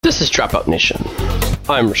This is Dropout Nation.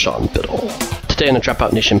 I'm Rashawn Biddle. Today on the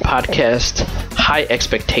Dropout Nation podcast, high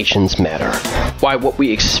expectations matter. Why what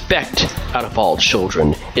we expect out of all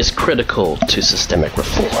children is critical to systemic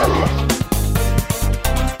reform.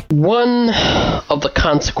 One of the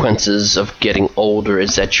consequences of getting older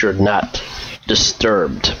is that you're not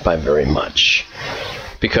disturbed by very much,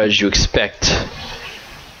 because you expect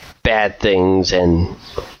bad things and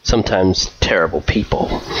sometimes terrible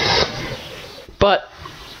people. But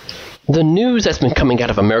the news that's been coming out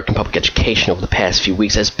of American public education over the past few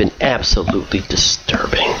weeks has been absolutely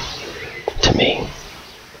disturbing to me.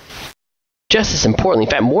 Just as importantly,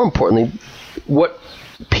 in fact, more importantly, what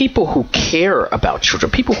people who care about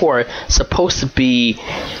children, people who are supposed to be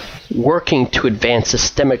working to advance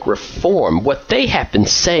systemic reform, what they have been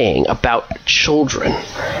saying about children,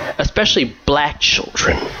 especially black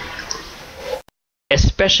children,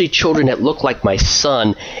 especially children that look like my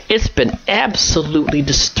son, it's been absolutely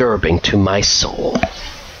disturbing to my soul.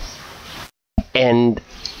 And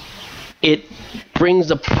it brings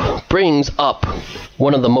up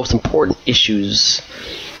one of the most important issues,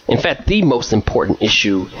 in fact, the most important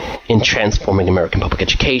issue in transforming American public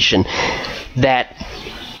education, that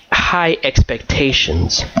high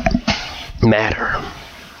expectations matter.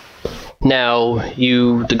 Now,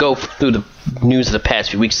 to go through the news of the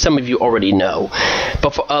past few weeks, some of you already know,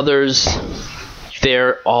 but for others, there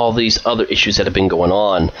are all these other issues that have been going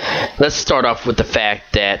on. Let's start off with the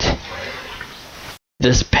fact that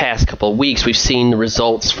this past couple of weeks, we've seen the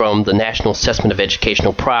results from the National Assessment of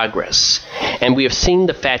Educational Progress, and we have seen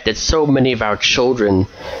the fact that so many of our children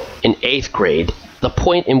in 8th grade, the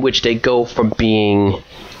point in which they go from being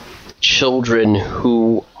children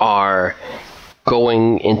who are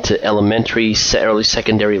going into elementary, early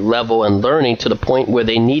secondary level and learning, to the point where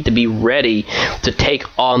they need to be ready to take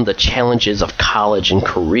on the challenges of college and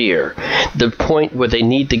career, the point where they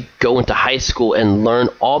need to go into high school and learn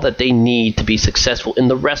all that they need to be successful in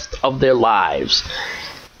the rest of their lives,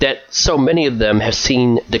 that so many of them have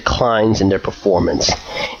seen declines in their performance.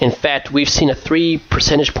 In fact, we've seen a 3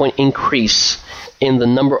 percentage point increase in the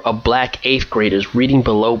number of black 8th graders reading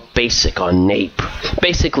below basic on NAEP,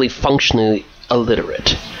 basically functionally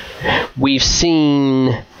illiterate. We've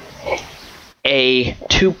seen a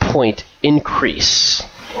 2-point increase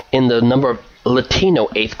in the number of Latino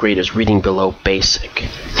 8th graders reading below basic.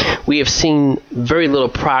 We have seen very little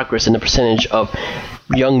progress in the percentage of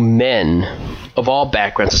young men of all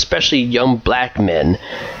backgrounds, especially young black men,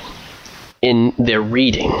 in their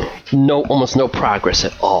reading. Almost no progress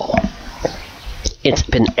at all. It's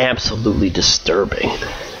been absolutely disturbing,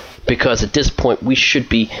 because at this point they should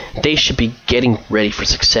be getting ready for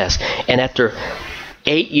success. And after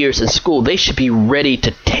 8 years in school, they should be ready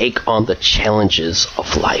to take on the challenges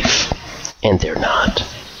of life. And they're not.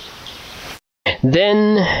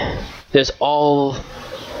 Then there's all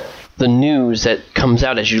the news that comes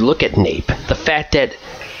out as you look at NAEP. The fact that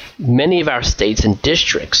many of our states and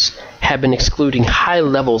districts have been excluding high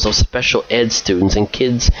levels of special ed students and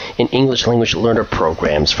kids in English language learner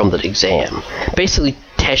programs from the exam. Basically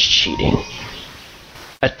test cheating.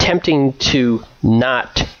 Attempting to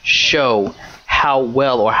not show how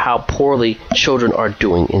well or how poorly children are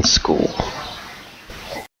doing in school.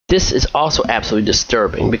 This is also absolutely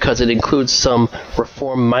disturbing, because it includes some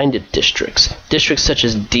reform-minded districts such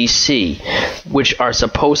as D.C., which are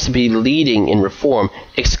supposed to be leading in reform,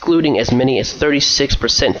 excluding as many as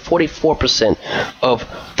 36%, 44% of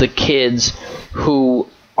the kids who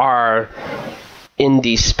are in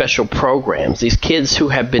these special programs, these kids who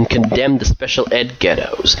have been condemned to special ed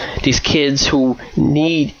ghettos, these kids who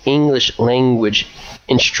need English language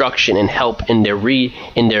instruction and help in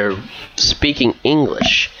their speaking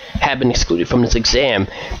English, have been excluded from this exam,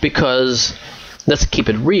 because, let's keep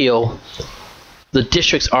it real, the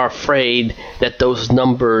districts are afraid that those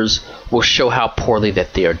numbers will show how poorly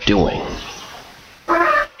that they are doing.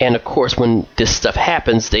 And of course, when this stuff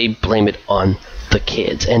happens, they blame it on the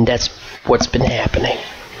kids, and that's what's been happening.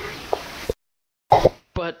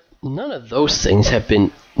 But none of those things have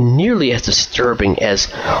been nearly as disturbing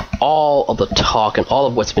as all of the talk and all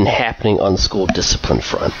of what's been happening on the school discipline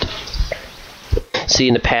front. See,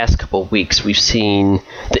 in the past couple of weeks, we've seen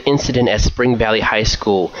the incident at Spring Valley High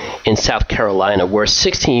School in South Carolina, where a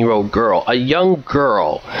 16-year-old girl, a young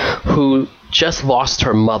girl who just lost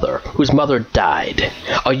her mother, whose mother died,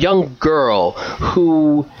 a young girl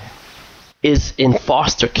who is in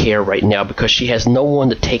foster care right now because she has no one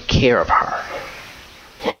to take care of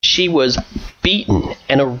her. She was beaten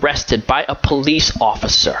and arrested by a police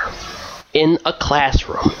officer in a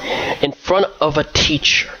classroom, in front of a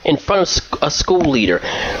teacher, in front of a school leader,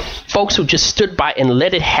 folks who just stood by and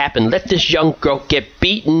let it happen, let this young girl get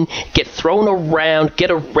beaten, get thrown around,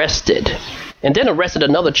 get arrested, and then arrested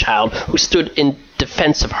another child who stood in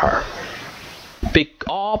defense of her.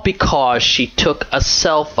 All because she took a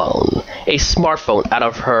cell phone, a smartphone, out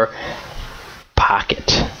of her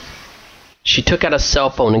pocket. She took out a cell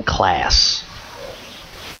phone in class,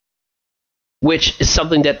 which is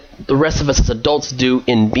something that the rest of us as adults do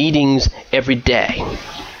in meetings every day.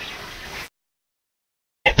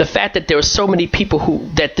 The fact that there were so many people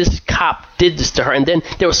that this cop did this to her, and then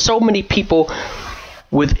there were so many people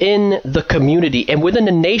within the community and within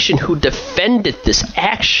the nation who defended this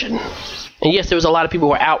action. And yes, there was a lot of people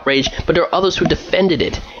who were outraged, but there were others who defended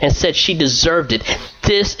it and said she deserved it.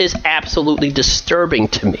 This is absolutely disturbing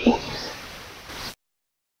to me.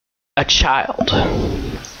 A child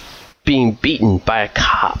being beaten by a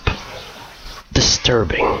cop.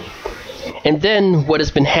 Disturbing. And then what has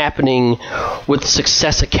been happening with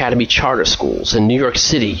Success Academy charter schools in New York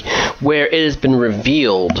City, where it has been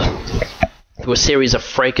revealed through a series of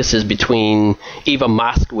fracases between Eva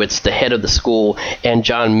Moskowitz, the head of the school, and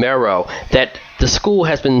John Merrow, that the school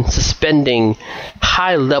has been suspending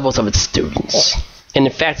high levels of its students, and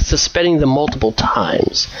in fact suspending them multiple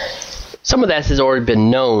times. Some of that has already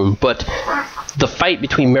been known, but the fight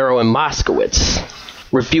between Merrow and Moskowitz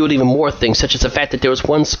revealed even more things, such as the fact that there was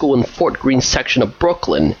one school in the Fort Greene section of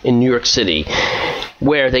Brooklyn in New York City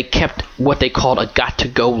where they kept what they called a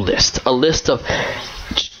got-to-go list, a list of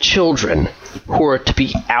children who were to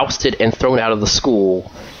be ousted and thrown out of the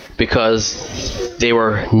school because they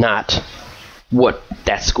were not what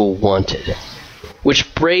that school wanted, which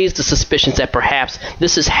raised the suspicions that perhaps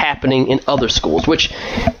this is happening in other schools, which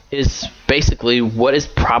is basically what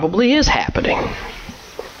probably is happening.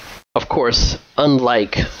 Of course,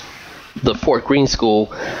 unlike the Fort Greene school,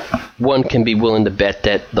 one can be willing to bet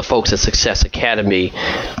that the folks at Success Academy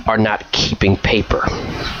are not keeping paper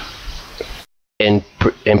and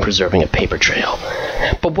preserving a paper trail.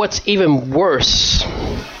 But what's even worse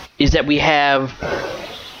is that we have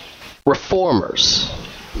reformers,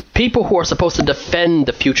 people who are supposed to defend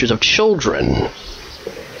the futures of children,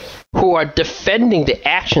 who are defending the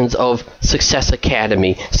actions of Success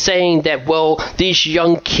Academy, saying that, well, these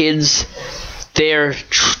young kids, they're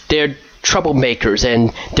troublemakers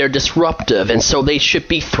and they're disruptive, and so they should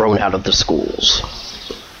be thrown out of the schools.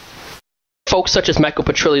 Folks such as Michael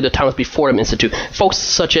Petrilli of the Thomas B. Fordham Institute, folks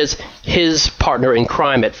such as his partner in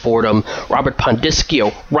crime at Fordham, Robert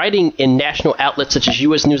Pondischio, writing in national outlets such as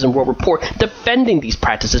U.S. News and World Report, defending these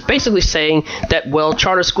practices, basically saying that, well,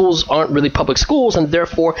 charter schools aren't really public schools, and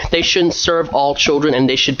therefore they shouldn't serve all children, and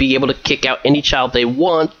they should be able to kick out any child they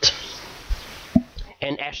want,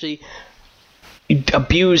 and actually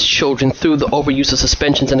abuse children through the overuse of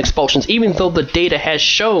suspensions and expulsions, even though the data has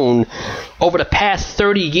shown over the past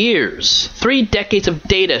 30 years, 3 decades of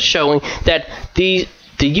data showing that the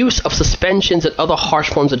use of suspensions and other harsh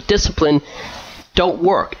forms of discipline don't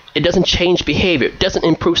work. It doesn't change behavior. It doesn't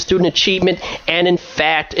improve student achievement, and in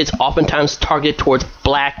fact, it's oftentimes targeted towards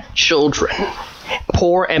black children,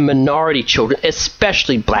 poor and minority children,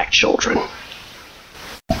 especially black children.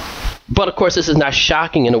 But of course, this is not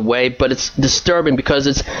shocking in a way, but it's disturbing because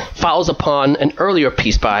it follows upon an earlier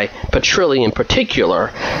piece by Petrilli in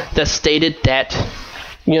particular that stated that,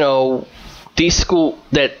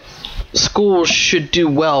 that schools should do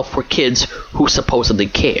well for kids who supposedly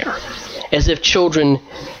care, as if children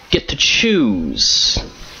get to choose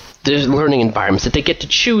their learning environments, that they get to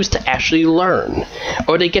choose to actually learn,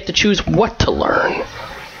 or they get to choose what to learn.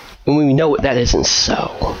 And we know that isn't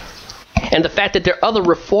so. And the fact that there are other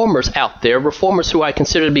reformers out there, reformers who I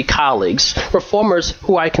consider to be colleagues, reformers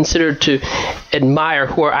who I consider to admire,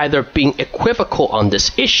 who are either being equivocal on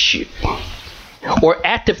this issue or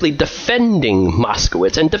actively defending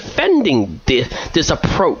Moskowitz and defending this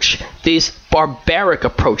approach, this barbaric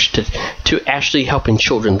approach to actually helping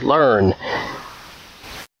children learn,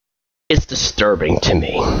 it's disturbing to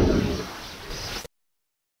me.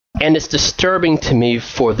 And it's disturbing to me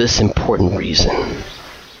for this important reason.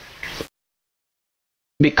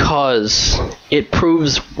 Because it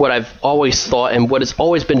proves what I've always thought and what has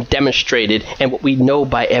always been demonstrated and what we know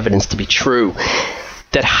by evidence to be true,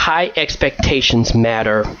 that high expectations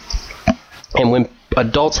matter. And when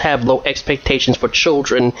adults have low expectations for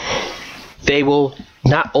children, they will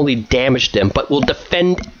not only damage them, but will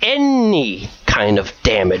defend any kind of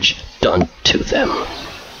damage done to them.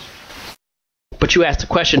 But you ask the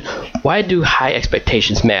question, why do high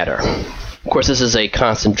expectations matter? Of course, this is a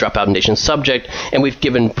constant Dropout Nation subject, and we've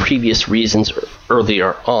given previous reasons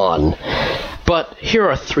earlier on. But here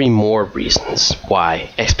are 3 more reasons why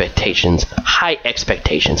high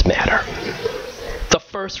expectations matter. The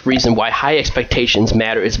first reason why high expectations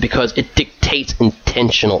matter is because it dictates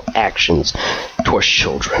intentional actions towards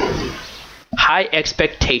children. High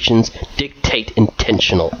expectations dictate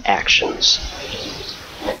intentional actions.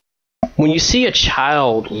 When you see a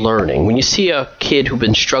child learning, when you see a kid who's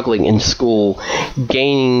been struggling in school,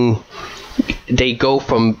 they go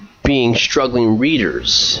from being struggling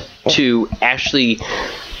readers to actually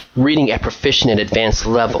reading at proficient and advanced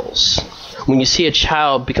levels. When you see a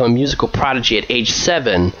child become a musical prodigy at age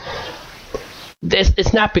 7,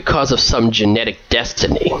 it's not because of some genetic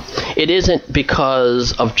destiny. It isn't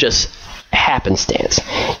because of just happenstance.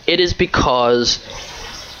 It is because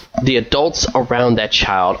the adults around that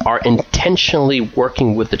child are intentionally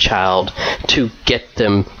working with the child to get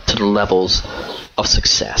them to the levels of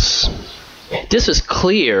success. This is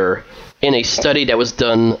clear in a study that was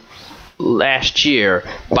done last year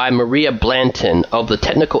by Maria Blanton of the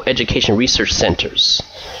Technical Education Research Centers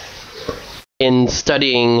in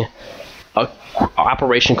studying an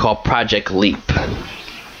operation called Project LEAP.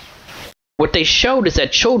 What they showed is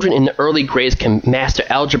that children in the early grades can master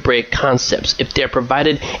algebraic concepts if they're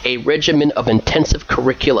provided a regimen of intensive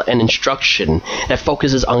curricula and instruction that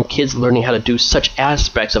focuses on kids learning how to do such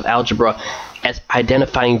aspects of algebra as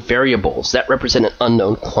identifying variables that represent an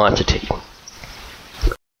unknown quantity.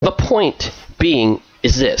 The point being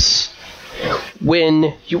is this: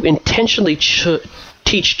 when you intentionally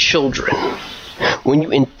teach children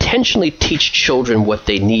what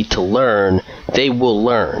they need to learn, they will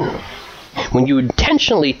learn. When you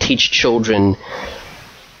intentionally teach children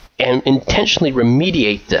and intentionally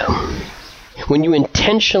remediate them, when you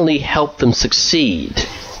intentionally help them succeed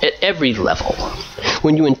at every level,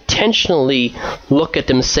 when you intentionally look at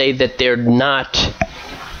them and say that they're not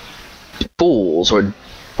fools or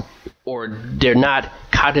they're not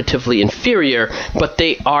cognitively inferior, but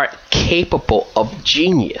they are capable of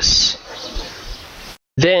genius,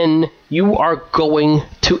 then you are going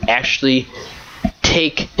to actually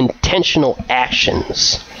take intentional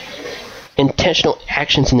actions in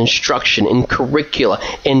instruction, in curricula,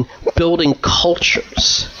 in building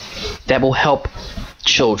cultures that will help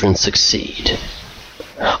children succeed.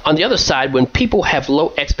 On the other side, when people have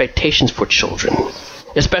low expectations for children,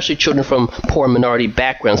 especially children from poor minority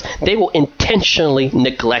backgrounds, they will intentionally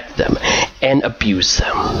neglect them and abuse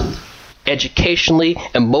them, educationally,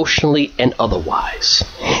 emotionally, and otherwise.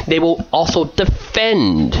 They will also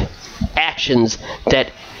defend actions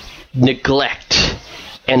that neglect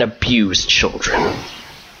and abuse children.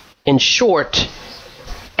 In short,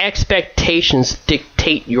 expectations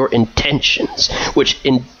dictate your intentions, which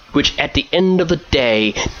at the end of the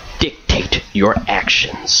day dictate your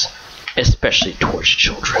actions, especially towards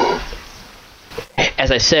children.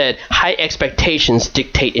 As I said, high expectations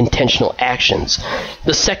dictate intentional actions.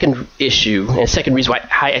 The second issue and second reason why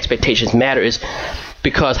high expectations matter is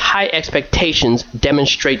because high expectations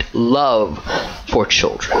demonstrate love for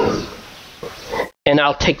children. And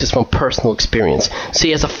I'll take this from personal experience.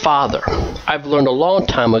 See, as a father, I've learned a long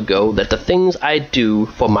time ago that the things I do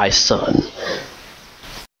for my son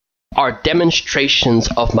are demonstrations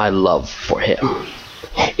of my love for him.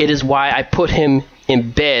 It is why I put him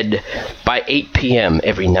in bed by 8 p.m.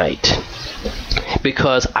 every night,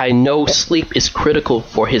 because I know sleep is critical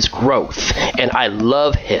for his growth, and I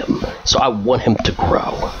love him, so I want him to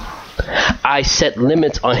grow. I set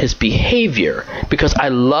limits on his behavior because I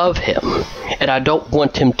love him, and I don't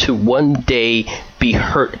want him to one day be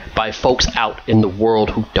hurt by folks out in the world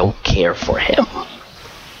who don't care for him.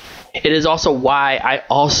 It is also why I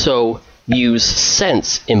also use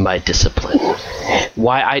sense in my discipline,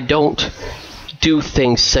 why I don't do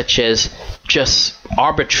things such as just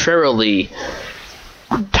arbitrarily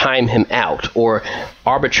time him out or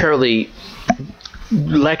arbitrarily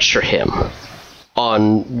lecture him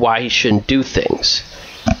on why he shouldn't do things.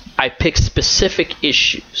 I pick specific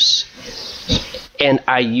issues and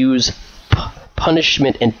I use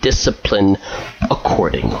punishment and discipline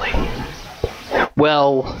accordingly.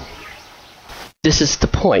 Well, this is the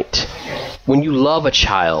point. When you love a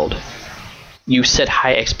child, you set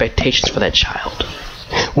high expectations for that child.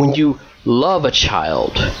 When you love a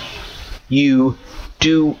child, you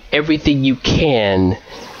do everything you can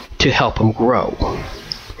to help him grow.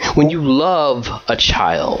 When you love a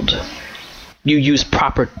child, you use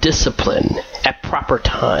proper discipline at proper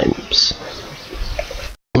times.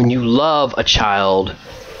 When you love a child,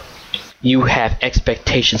 you have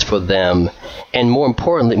expectations for them, and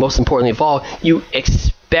most importantly of all, you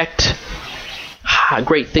expect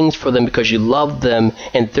great things for them because you love them,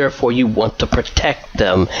 and therefore you want to protect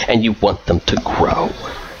them and you want them to grow.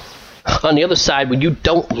 On the other side, when you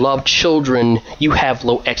don't love children, you have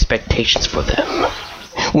low expectations for them.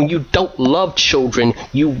 When you don't love children,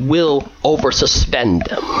 you will over-suspend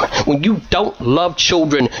them. When you don't love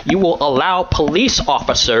children, you will allow police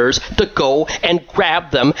officers to go and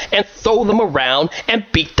grab them and throw them around and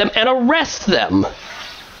beat them and arrest them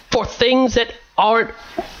for things that aren't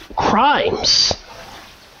crimes.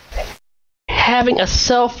 Having a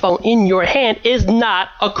cell phone in your hand is not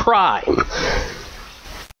a crime.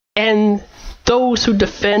 And those who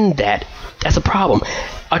defend that's a problem.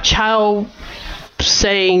 A child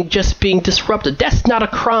saying just being disrupted, that's not a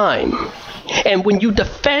crime. And when you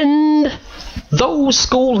defend those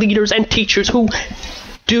school leaders and teachers who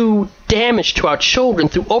do damage to our children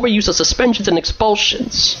through overuse of suspensions and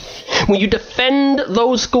expulsions, when you defend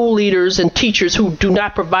those school leaders and teachers who do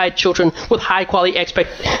not provide children with high quality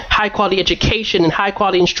education and high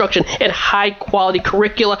quality instruction and high quality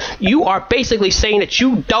curricula, you are basically saying that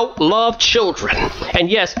you don't love children. And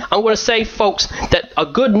yes, I'm going to say, folks, that a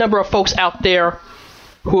good number of folks out there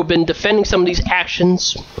who have been defending some of these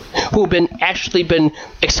actions, who have been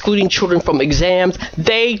excluding children from exams,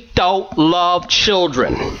 they don't love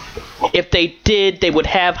children. If they did, they would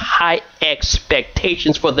have high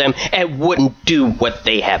expectations for them and wouldn't do what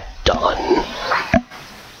they have done.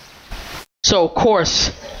 So, of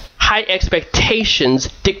course, high expectations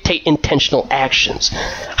dictate intentional actions.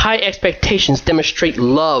 High expectations demonstrate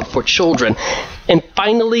love for children. And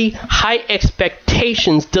finally, high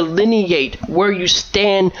expectations delineate where you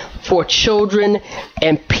stand for children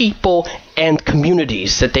and people and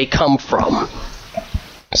communities that they come from.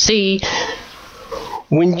 See,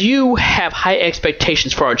 when you have high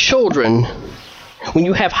expectations for our children, when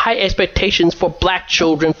you have high expectations for black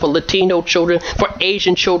children, for Latino children, for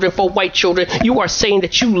Asian children, for white children, you are saying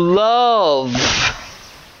that you love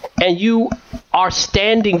and you are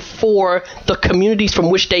standing for the communities from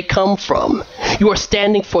which they come from. You are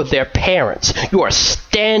standing for their parents. You are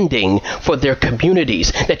standing for their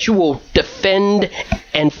communities, that you will defend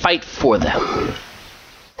and fight for them.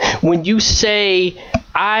 When you say,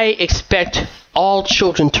 I expect all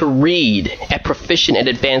children to read at proficient and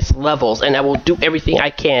advanced levels, and I will do everything I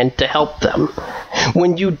can to help them.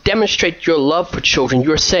 When you demonstrate your love for children,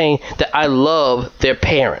 you're saying that I love their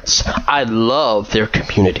parents, I love their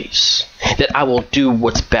communities, that I will do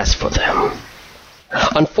what's best for them.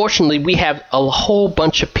 Unfortunately, we have a whole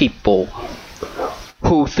bunch of people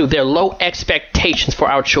who, through their low expectations for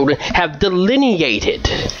our children, have delineated,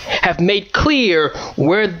 have made clear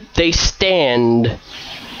where they stand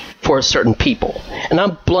for certain people. And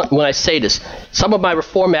I'm blunt when I say this. Some of my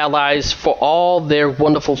reform allies, for all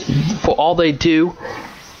they do,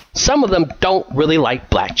 some of them don't really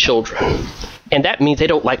like black children. And that means they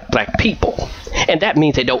don't like black people. And that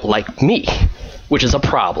means they don't like me, which is a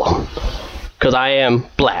problem, because I am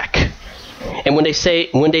black. And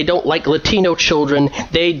when they don't like Latino children,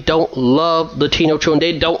 they don't love Latino children,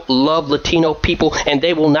 they don't love Latino people, and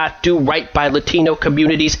they will not do right by Latino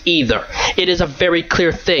communities either. It is a very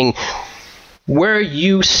clear thing. Where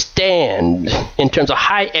you stand in terms of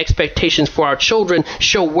high expectations for our children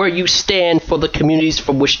show where you stand for the communities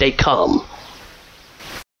from which they come.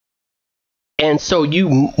 And so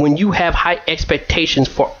when you have high expectations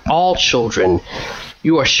for all children,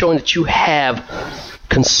 you are showing that you have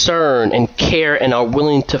concern and care and are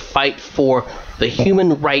willing to fight for the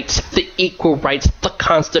human rights, the equal rights, the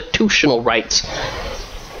constitutional rights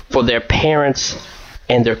for their parents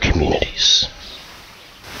and their communities.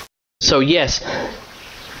 So yes,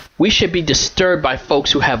 we should be disturbed by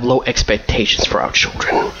folks who have low expectations for our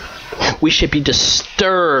children. We should be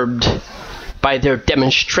disturbed by their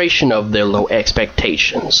demonstration of their low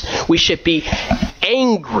expectations. We should be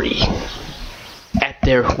angry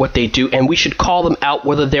at what they do, and we should call them out,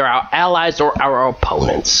 whether they're our allies or our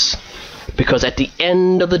opponents. Because at the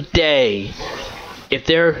end of the day, if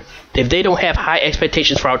they don't have high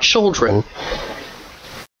expectations for our children,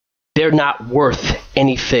 they're not worth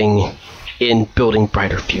anything in building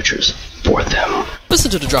brighter futures for them. Listen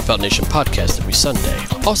to the Dropout Nation podcast every Sunday.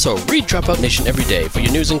 Also, read Dropout Nation every day for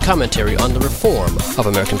your news and commentary on the reform of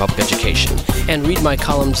American public education, and read my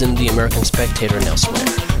columns in The American Spectator and elsewhere.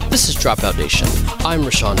 This is Dropout Nation. I'm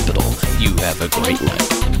Rashawn Biddle. You have a great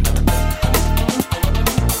night.